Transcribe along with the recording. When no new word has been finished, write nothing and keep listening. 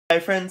Hey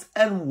friends,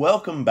 and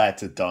welcome back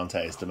to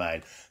Dante's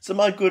Domain. So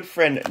my good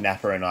friend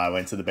Nappa and I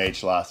went to the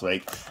beach last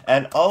week,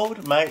 and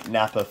old mate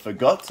Nappa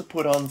forgot to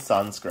put on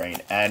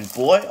sunscreen, and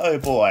boy oh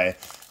boy,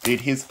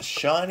 did his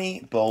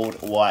shiny,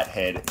 bald, white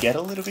head get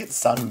a little bit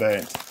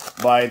sunburnt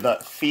by the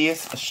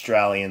fierce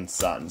Australian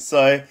sun.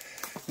 So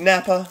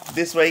Nappa,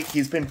 this week,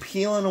 he's been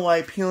peeling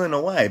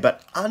away,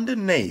 but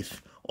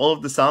underneath all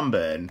of the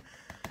sunburn,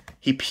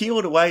 he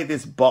peeled away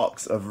this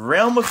box of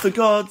Realm of the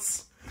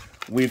Gods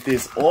with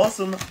this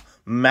awesome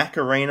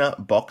Macarena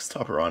box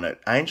topper on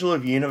it. Angel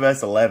of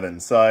Universe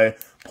 11. So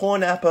poor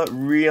Nappa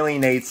really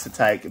needs to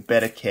take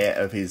better care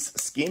of his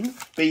skin,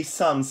 be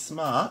sun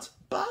smart,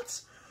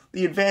 but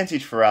the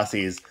advantage for us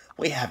is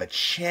we have a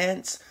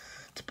chance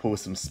to pull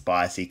some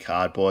spicy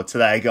cardboard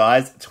today,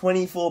 guys.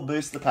 24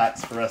 booster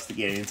packs for us to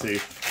get into.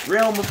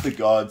 Realm of the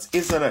Gods,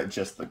 isn't it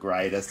just the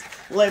greatest?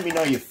 Let me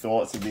know your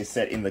thoughts of this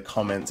set in the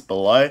comments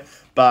below,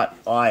 but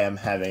I am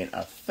having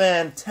a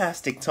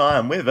fantastic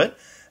time with it,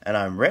 and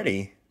I'm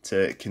ready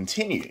to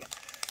continue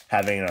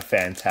having a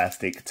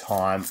fantastic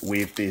time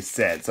with this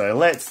set. So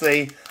let's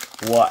see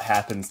what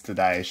happens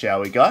today,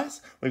 shall we, guys?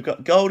 We've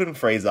got Golden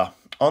Freezer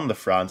on the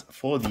front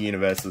for the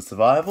Universal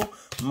Survival.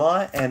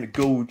 Mai and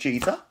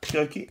Gogeta,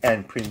 Goku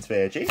and Prince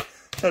Veggie.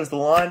 Shows the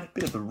line,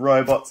 bit of the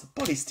robots,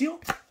 Body Steel,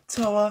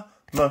 Toa,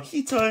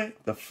 Mojito,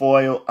 the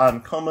foil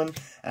uncommon,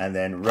 and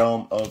then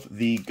Realm of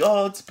the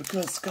Gods,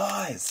 because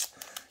guys,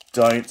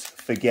 don't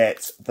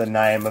forget the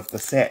name of the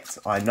set.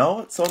 I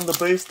know it's on the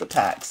booster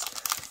packs,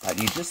 but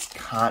you just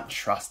can't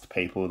trust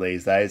people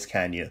these days,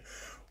 can you?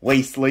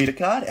 Whis leader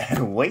card,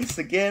 and Whis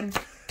again,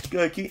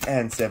 Goku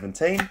and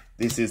 17.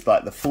 This is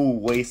like the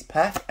full Whis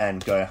pack,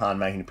 and Gohan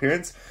making an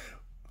appearance.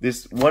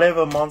 This,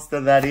 whatever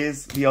monster that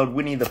is, the old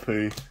Winnie the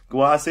Pooh,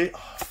 Guasu,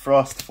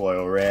 Frost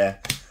foil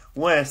rare.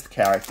 Worst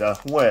character,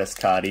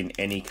 worst card in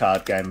any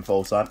card game of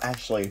all time.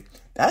 Actually,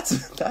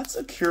 that's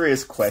a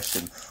curious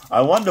question. I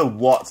wonder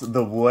what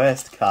the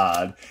worst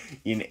card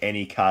in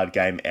any card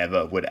game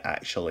ever would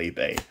actually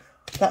be.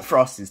 That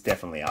Frost is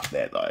definitely up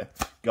there, though.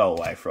 Go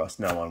away, Frost.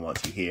 No one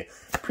wants you here.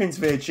 Prince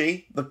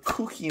Veggie, the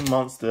Cookie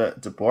Monster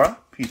Deborah,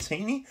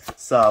 Putini,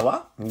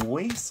 Sawa,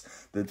 Whis,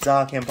 the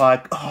Dark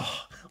Empire.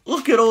 Oh,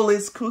 look at all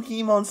this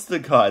Cookie Monster,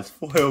 guys.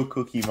 Foil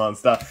Cookie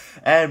Monster.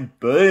 And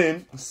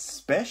boom,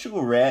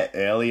 special rare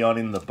early on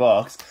in the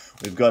box.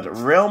 We've got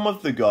Realm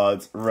of the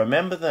Gods.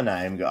 Remember the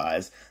name,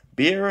 guys.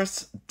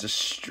 Beerus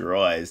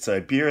Destroys.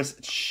 So Beerus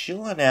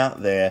chilling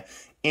out there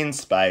in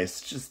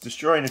space, just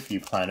destroying a few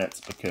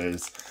planets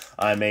because,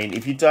 I mean,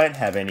 if you don't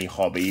have any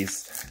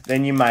hobbies,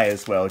 then you may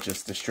as well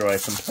just destroy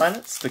some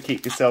planets to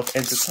keep yourself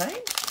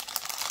entertained.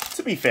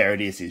 To be fair,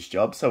 it is his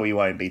job, so we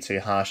won't be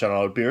too harsh on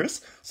old Beerus.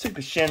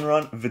 Super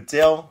Shenron,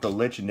 Videl, the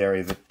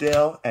legendary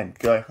Videl, and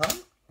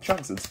Gohan.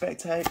 Trunks and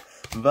Spectate,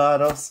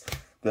 Vados,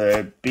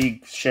 the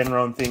big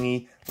Shenron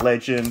thingy,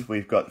 Legend.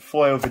 We've got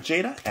Foil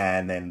Vegeta,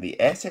 and then the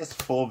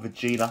SS4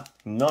 Vegeta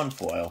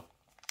non-foil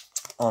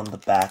on the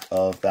back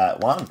of that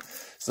one.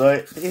 So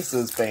this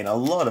has been a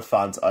lot of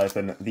fun to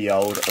open the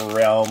old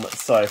realm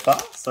so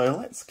far. So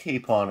let's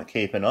keep on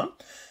keeping on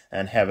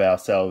and have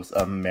ourselves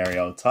a merry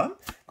old time.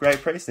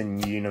 Great Priest in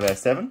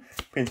Universe 7,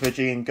 Prince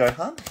Veggie and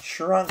Gohan,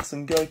 Trunks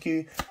and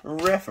Goku,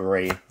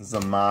 Referee,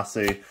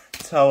 Zamasu,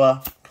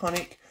 Toa,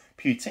 Conic,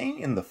 Putine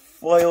in the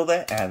foil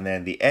there, and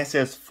then the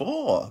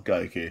SS4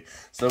 Goku.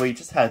 So we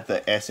just had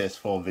the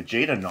SS4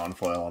 Vegeta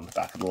non-foil on the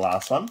back of the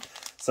last one.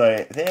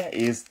 So there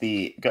is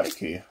the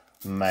Goku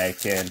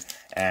making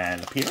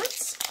an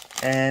appearance,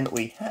 and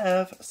we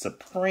have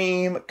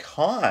Supreme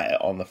Kai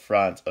on the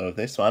front of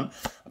this one,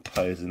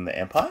 opposing the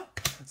Empire.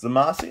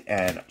 Zamasu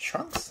and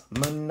Trunks,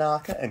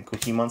 Monarcha and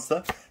Cookie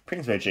Monster,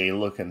 Prince Veggie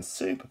looking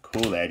super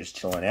cool there, just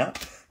chilling out.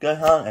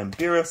 Gohan and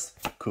Beerus,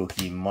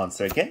 Cookie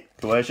Monster again,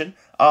 Coercion.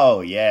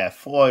 Oh yeah,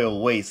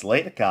 foil Whis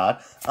leader card,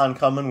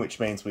 uncommon, which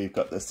means we've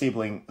got the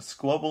sibling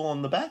squabble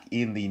on the back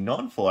in the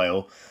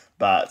non-foil,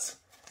 but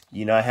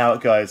you know how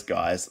it goes,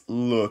 guys.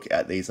 Look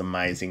at these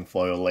amazing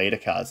foil leader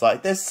cards.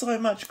 Like, there's so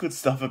much good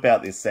stuff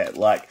about this set.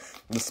 Like,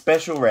 the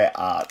special rare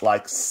art,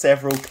 like,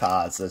 several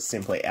cards are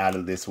simply out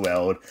of this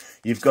world.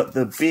 You've got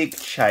the big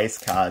chase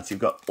cards.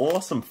 You've got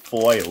awesome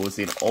foils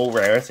in all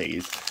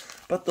rarities.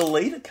 But the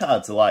leader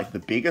cards are, like, the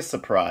biggest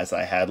surprise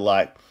I had.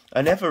 Like,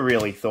 I never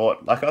really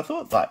thought, like, I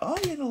thought, like, oh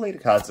yeah, the leader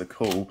cards are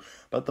cool.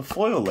 But the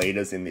foil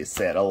leaders in this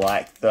set are,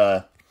 like,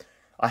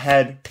 I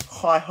had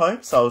high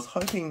hopes. I was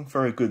hoping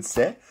for a good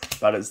set,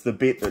 but it's the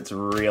bit that's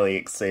really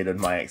exceeded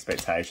my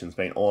expectations.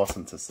 Been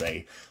awesome to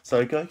see.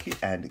 So Goku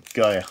and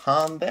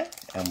Gohan there,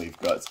 and we've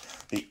got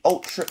the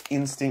Ultra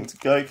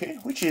Instinct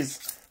Goku, which is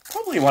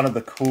probably one of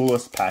the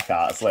coolest pack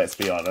arts, let's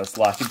be honest.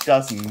 Like, it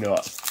does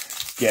not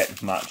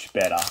get much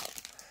better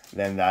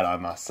than that, I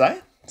must say.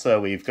 So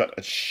we've got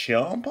a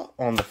Champa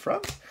on the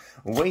front,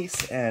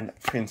 Whis and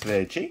Prince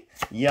Veggie,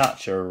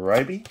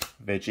 Yachirobe,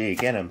 Veggie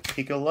again, and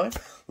Piccolo.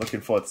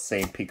 Looking forward to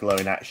seeing Piccolo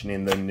in action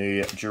in the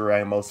new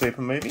Dragon Ball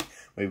Super movie.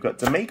 We've got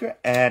Demigra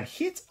and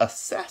Hit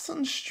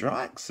Assassin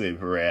Strike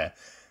Super Rare.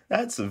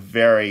 That's a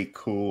very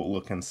cool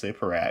looking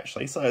Super Rare,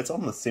 actually. So it's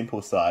on the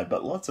simple side,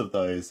 but lots of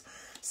those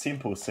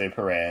simple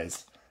Super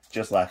Rares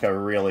just like a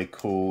really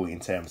cool in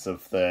terms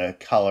of the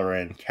color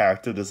and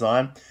character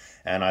design.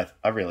 And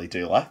I really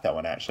do like that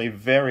one, actually.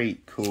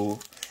 Very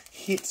cool.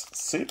 Hits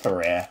super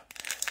rare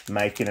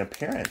make an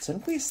appearance.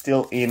 And we're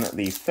still in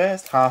the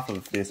first half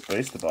of this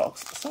booster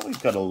box. So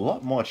we've got a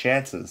lot more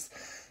chances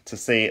to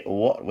see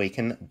what we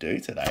can do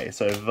today.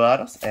 So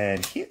Vardos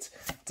and Hit,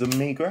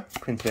 Demigra,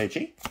 Prince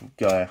Veggie,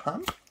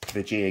 Gohan,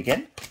 Veggie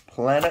again,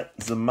 Planet,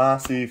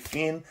 Zamasu,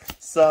 Finn,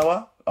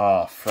 Soa,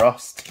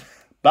 Frost.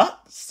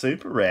 But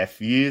super rare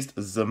fused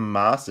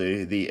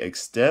Zamasu, the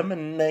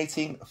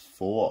Exterminating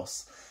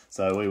Force.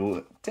 So we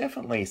will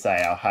definitely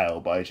say our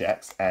Hail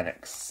Bojacks and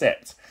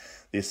accept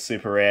this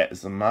super rare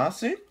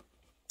Zamasu.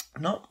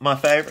 Not my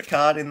favourite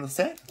card in the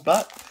set,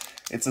 but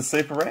it's a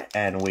super rare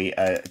and we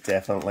are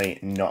definitely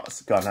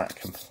not gonna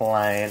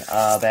complain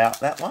about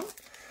that one.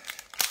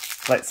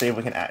 Let's see if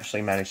we can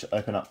actually manage to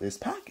open up this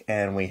pack,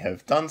 and we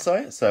have done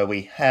so. So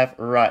we have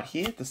right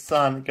here the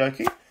Son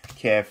Goku,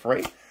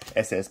 Carefree,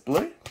 SS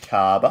Blue,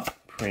 Kaba,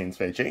 Prince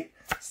Veggie,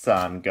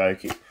 Son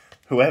Goku,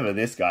 whoever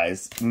this guy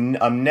is,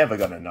 I'm never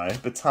going to know.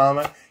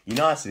 Batama,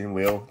 Unison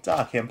Will,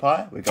 Dark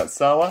Empire, we've got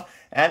Soa,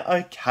 and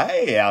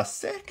okay, our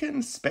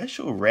second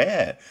special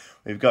rare.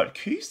 We've got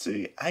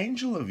Kusu,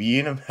 Angel of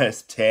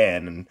Universe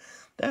 10, and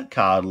that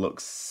card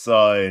looks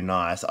so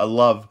nice. I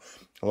love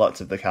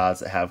lots of the cards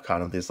that have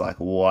kind of this like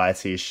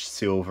whitish,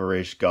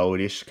 silverish,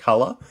 goldish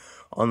colour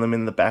on them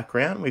in the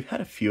background. We've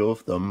had a few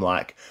of them,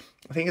 like,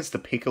 I think it's the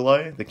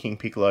Piccolo, the King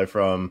Piccolo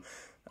from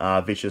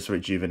Vicious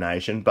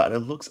Rejuvenation, but it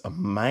looks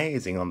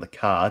amazing on the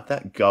card.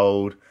 That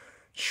gold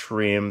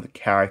trim, the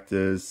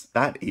characters,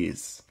 that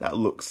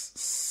looks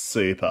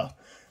super.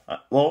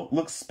 Well,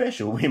 looks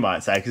special, we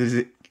might say,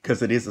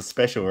 because it is a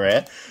special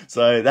rare.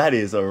 So that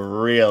is a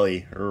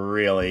really,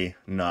 really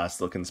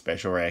nice looking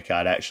special rare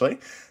card, actually.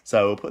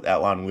 So we'll put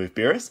that one with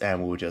Beerus,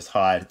 and we'll just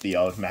hide the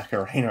old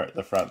Macarena at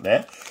the front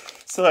there.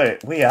 So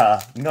we are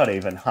not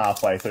even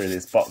halfway through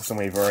this box, and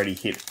we've already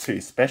hit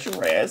 2 special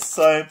rares.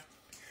 So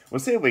we'll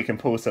see if we can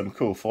pull some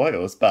cool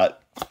foils,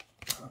 but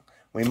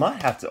we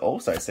might have to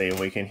also see if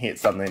we can hit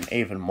something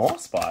even more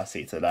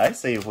spicy today.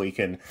 See if we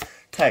can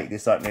take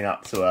this opening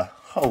up to a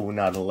whole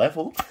nother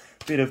level.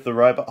 Bit of the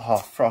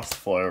Robot Frost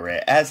foil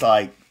rare as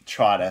I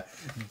try to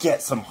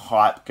get some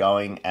hype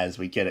going, as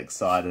we get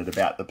excited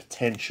about the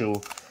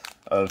potential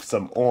of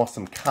some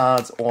awesome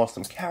cards,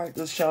 awesome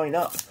characters showing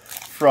up.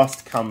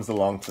 Frost comes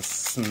along to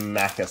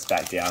smack us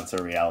back down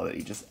to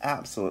reality, just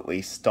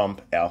absolutely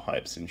stomp our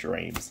hopes and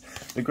dreams.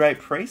 The Great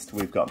Priest,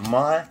 we've got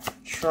Mai,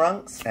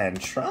 Trunks and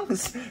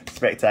Trunks,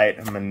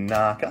 Spectate,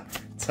 Manaka,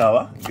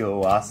 Toa,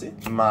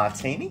 Guawasu,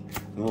 Martini,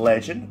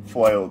 Legend,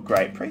 Foil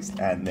Great Priest,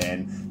 and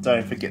then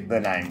don't forget the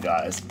name,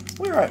 guys.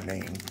 We're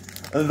opening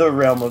the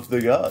Realm of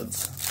the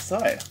Gods. So,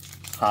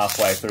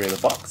 halfway through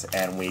the box,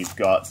 and we've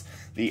got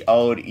the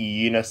old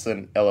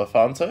Unison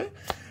Elephanto.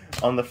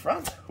 On the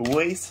front,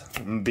 Whis,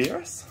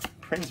 Beerus,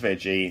 Prince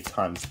Veggie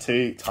times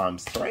 2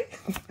 times 3.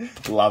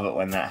 Love it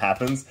when that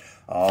happens.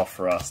 Oh,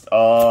 Frost.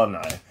 Oh,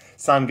 no.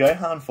 Son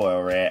Gohan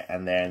foil rare,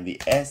 and then the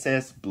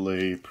SS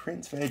Blue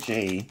Prince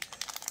Veggie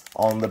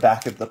on the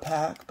back of the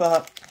pack,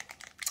 but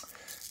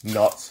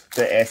not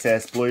the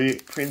SS Blue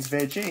Prince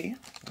Veggie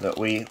that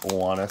we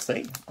want to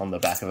see on the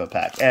back of a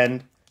pack.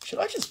 And should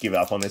I just give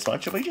up on this one?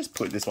 Should we just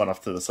put this one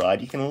off to the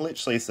side? You can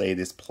literally see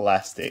this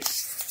plastic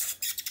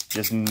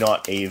just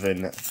not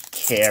even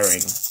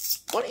caring.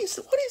 What is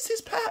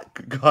this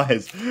pack,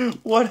 guys?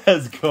 What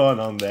has gone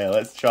on there?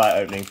 Let's try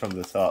opening from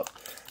the top.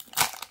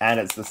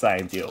 And it's the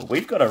same deal.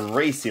 We've got a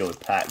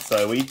resealed pack,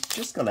 so we're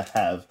just going to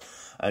have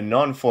a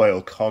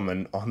non-foil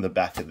common on the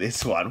back of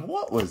this one.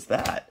 What was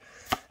that?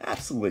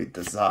 Absolute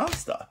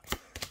disaster.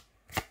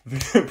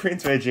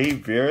 Prince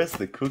Veggie, Beerus,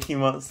 the Cookie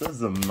Monster,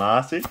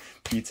 Zamasu,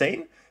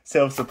 Putin,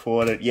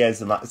 self-supported, yeah,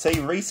 Zamasu. So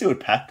you resealed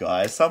pack,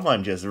 guys.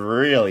 Someone just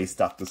really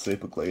stuck the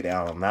super glue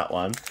down on that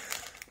one.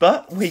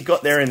 But we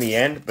got there in the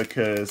end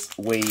because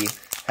we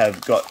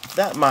have got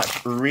that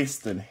much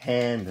wrist and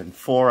hand and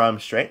forearm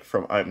strength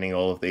from opening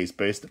all of these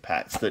booster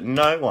packs that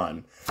no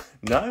one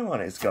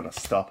is going to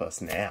stop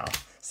us now.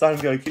 Son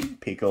Goku,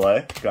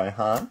 Piccolo,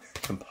 Gohan,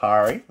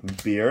 Campari,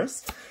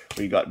 Beerus.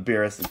 We got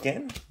Beerus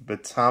again,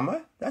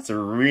 Batama. That's a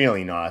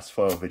really nice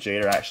foil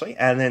Vegeta, actually.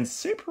 And then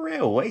Super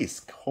Rare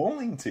Whis,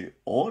 Calling to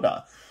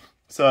Order.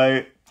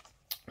 So,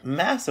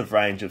 massive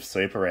range of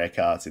super rare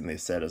cards in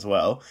this set as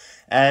well.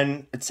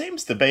 And it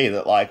seems to be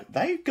that, like,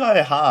 they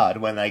go hard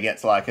when they get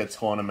to, like, a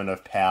Tournament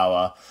of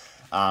Power,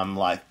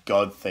 like,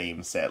 God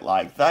theme set.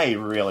 Like, they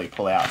really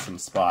pull out some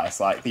spice.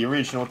 Like, the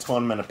original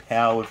Tournament of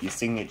Power with your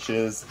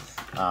signatures.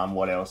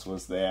 What else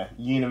was there?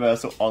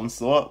 Universal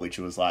Onslaught, which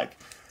was, like,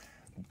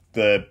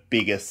 the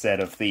biggest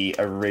set of the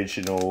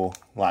original,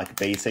 like,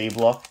 BC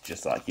block.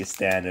 Just, like, your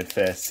standard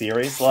first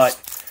series. Like,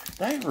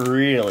 they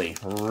really,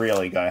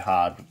 really go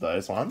hard with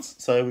those ones.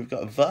 So we've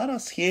got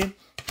Vardas here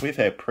with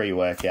her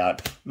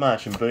pre-workout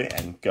Marching Boot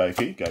and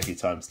Goku. Goku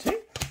times 2.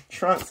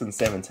 Trunks and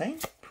 17.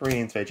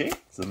 Prince Veggie.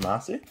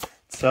 Zamasu.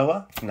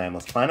 Toa.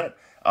 Nameless Planet.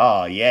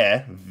 Oh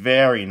yeah,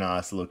 very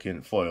nice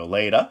looking foil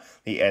leader.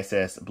 The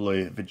SS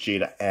Blue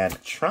Vegeta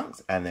and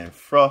Trunks. And then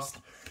Frost.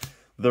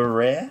 the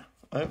rare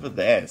over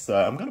there. So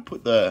I'm going to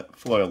put the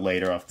foil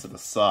leader off to the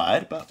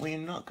side, but we're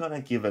not going to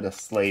give it a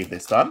sleeve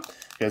this time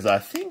because I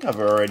think I've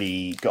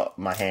already got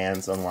my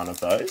hands on one of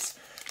those.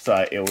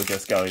 So it will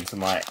just go into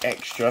my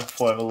extra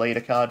foil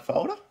leader card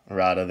folder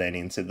rather than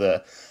into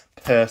the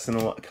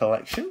personal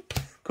collection.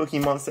 Cookie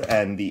Monster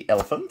and the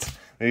Elephant.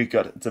 We've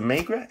got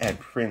Demigra and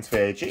Prince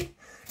Vergie.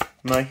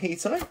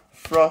 Mojito,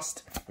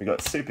 Frost. We've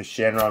got Super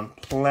Shenron,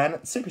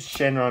 Planet, Super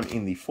Shenron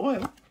in the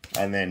foil.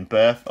 And then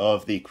Birth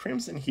of the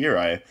Crimson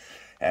Hero.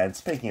 And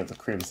speaking of the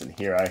Crimson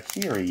Hero,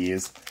 here he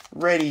is,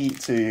 ready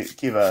to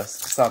give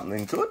us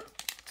something good,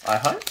 I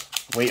hope.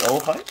 We all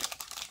hope.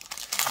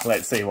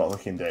 Let's see what we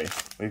can do.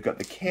 We've got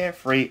the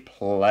Carefree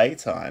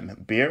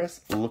Playtime.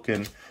 Beerus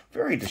looking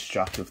very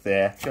destructive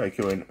there.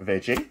 Goku and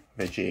Veggie.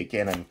 Veggie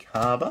again and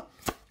Kaba.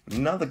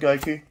 Another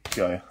Goku.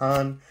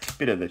 Gohan.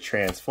 Bit of the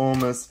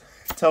Transformers.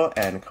 Toa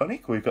and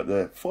Conic. We've got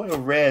the foil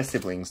rare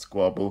sibling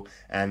Squabble.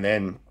 And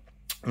then,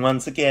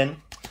 once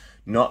again,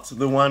 not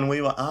the one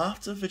we were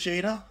after,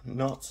 Vegeta.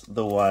 Not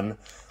the one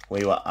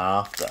we were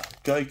after.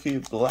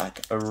 Goku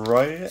Black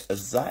Rose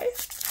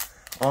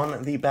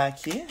on the back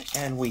here.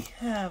 And we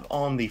have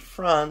on the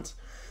front,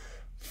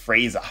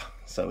 Frieza.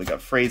 So we got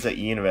Frieza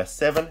Universe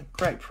 7,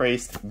 Great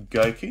Priest,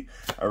 Goku,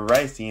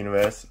 Erase the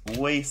Universe,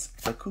 Whis,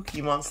 the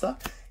Cookie Monster,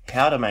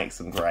 How to Make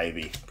Some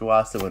Gravy,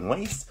 Guasu and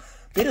Whis,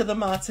 Bit of the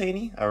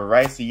Martini,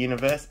 Erase the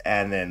Universe,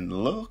 and then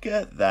look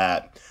at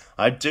that.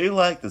 I do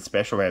like the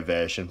special rare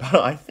version, but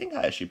I think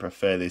I actually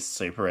prefer this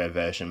super rare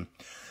version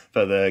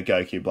for the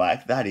Goku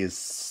Black. That is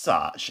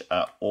such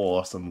an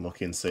awesome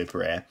looking super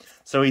rare.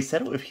 So he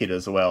said it with hit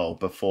as well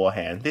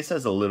beforehand. This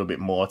has a little bit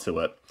more to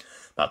it.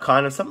 But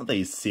kind of some of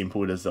these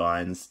simple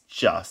designs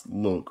just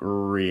look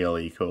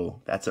really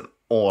cool. That's an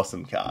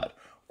awesome card.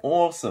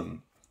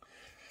 Awesome.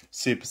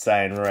 Super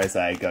Saiyan Rose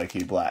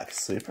Goku Black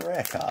super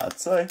rare card.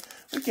 So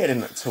we're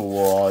getting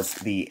towards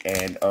the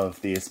end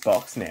of this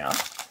box now.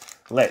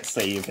 Let's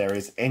see if there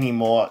is any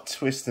more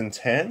twists and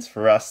turns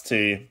for us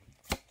to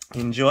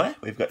enjoy.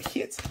 We've got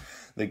Hit,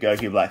 the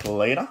Goku Black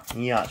Leader,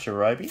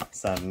 Yachirobe,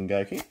 Son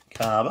Goku,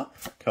 Kaba,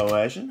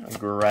 Coercion,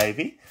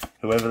 Gravy,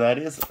 whoever that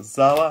is,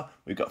 Zoa,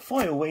 we've got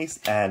Foil Whis,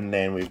 and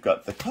then we've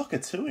got the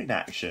Cockatoo in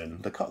action,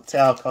 the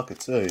Cocktail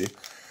Cockatoo,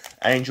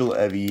 Angel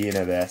of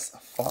Universe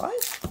 5,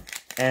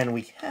 and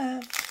we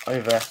have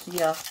over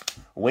here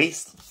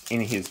Whis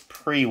in his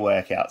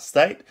pre-workout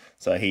state,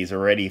 so he's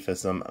ready for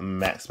some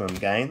maximum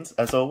gains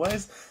as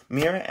always.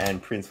 Mira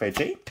and Prince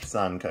Veggie,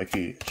 Son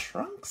Goku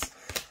Trunks,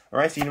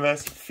 Erase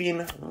Universe,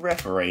 Finn,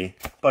 Referee,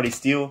 Body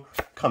Steel,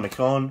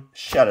 Comic-Con,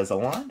 Shadows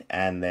Aligned,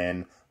 and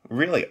then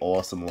really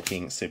awesome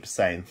looking Super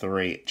Saiyan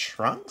 3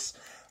 Trunks.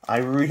 I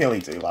really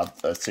do love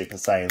the Super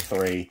Saiyan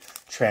 3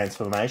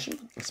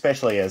 transformation,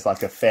 especially as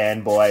like a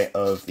fanboy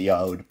of the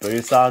old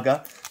Buu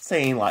saga,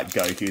 seeing like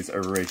Goku's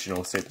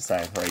original Super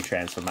Saiyan 3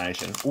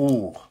 transformation.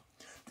 Ooh,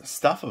 the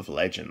stuff of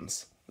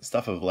legends. The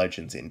stuff of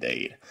legends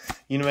indeed.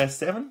 Universe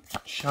 7,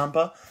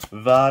 Champa,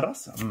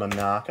 Vardos,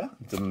 Monarcha,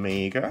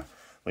 Demigra.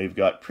 We've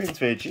got Prince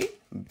Veggie,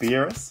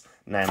 Beerus,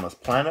 Nameless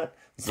Planet,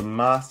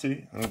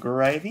 Zamasu, and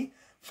Gravy.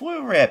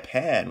 Foil Rare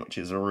Pan, which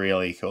is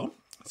really cool.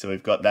 So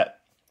we've got that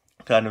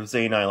kind of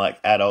Xeno like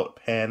adult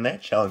Pan there,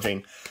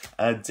 challenging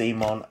a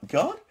Demon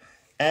God.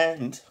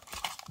 And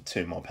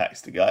 2 more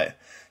packs to go.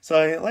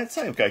 So let's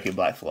save Goku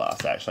Black for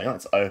last actually.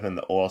 Let's open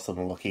the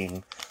awesome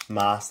looking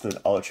Mastered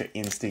Ultra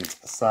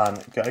Instinct Son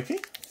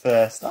Goku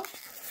first up.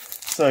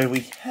 So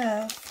we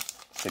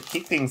have, to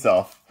kick things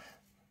off,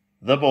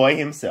 the boy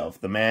himself,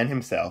 the man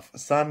himself,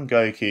 Son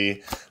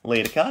Goku,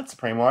 Leader Card,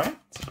 Supreme Warrior,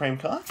 Supreme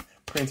Card,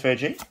 Prince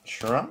Veggie,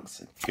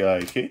 Trunks,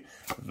 Goku,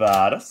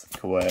 Vardos,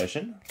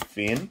 Coercion,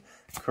 Finn,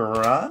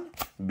 Kuran,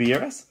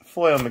 Beerus,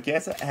 Foil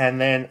Magetta,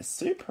 and then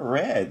super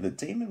rare, the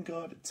Demon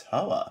God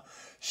Toa,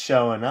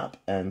 showing up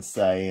and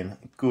saying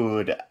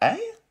good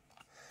day.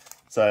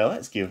 So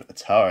let's give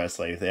Toa a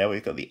sleeve there.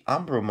 We've got the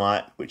Umbral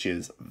Might, which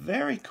is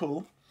very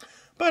cool,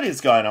 but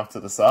is going off to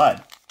the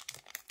side.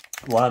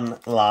 One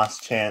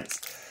last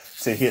chance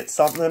to hit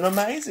something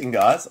amazing,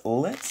 guys.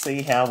 Let's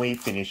see how we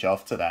finish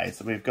off today.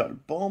 So we've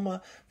got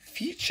Bulma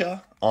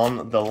Future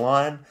on the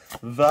line,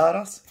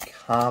 Vardos,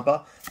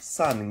 Kaba,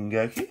 Son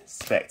Goku,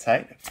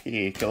 Spectate,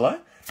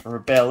 Piccolo,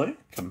 Rebelu,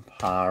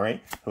 Campari,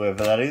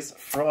 whoever that is,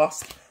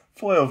 Frost,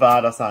 Foil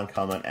Vardos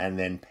Uncommon, and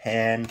then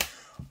Pan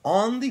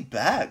on the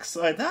back.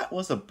 So that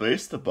was a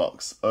booster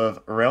box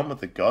of Realm of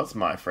the Gods,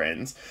 my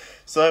friends.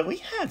 So we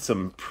had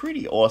some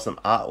pretty awesome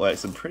artwork,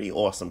 some pretty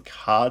awesome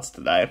cards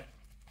today.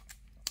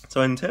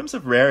 So in terms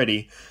of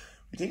rarity,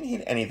 we didn't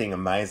hit anything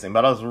amazing,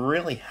 but I was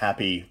really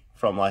happy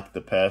from like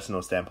the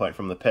personal standpoint,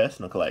 from the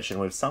personal collection,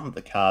 with some of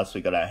the cards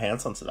we got our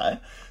hands on today.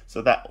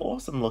 So that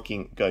awesome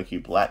looking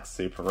Goku Black,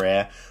 super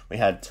rare. We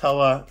had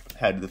Toa,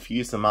 had the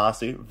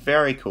Fusamasu,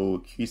 very cool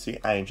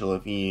Kyushu Angel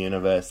of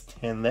Universe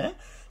 10 there,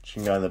 which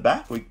can go in the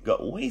back. We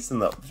got Whis in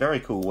the very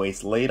cool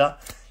Whis Leader.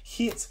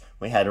 Hit,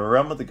 we had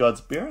Realm of the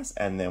Gods Beerus,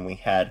 and then we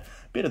had a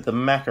bit of the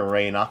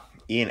Macarena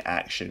in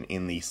action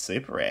in the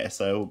super rare.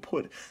 So we'll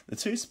put the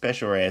 2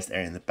 special rares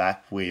there in the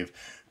back with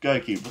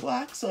Goku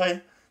Black. So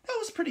that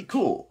was pretty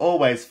cool.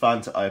 Always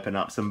fun to open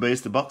up some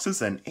booster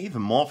boxes, and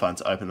even more fun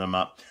to open them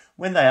up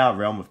when they are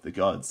Realm of the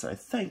Gods. So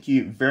thank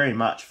you very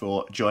much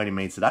for joining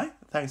me today.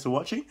 Thanks for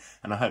watching,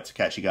 and I hope to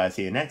catch you guys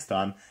here next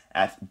time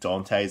at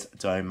Dante's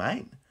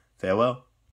Domain. Farewell.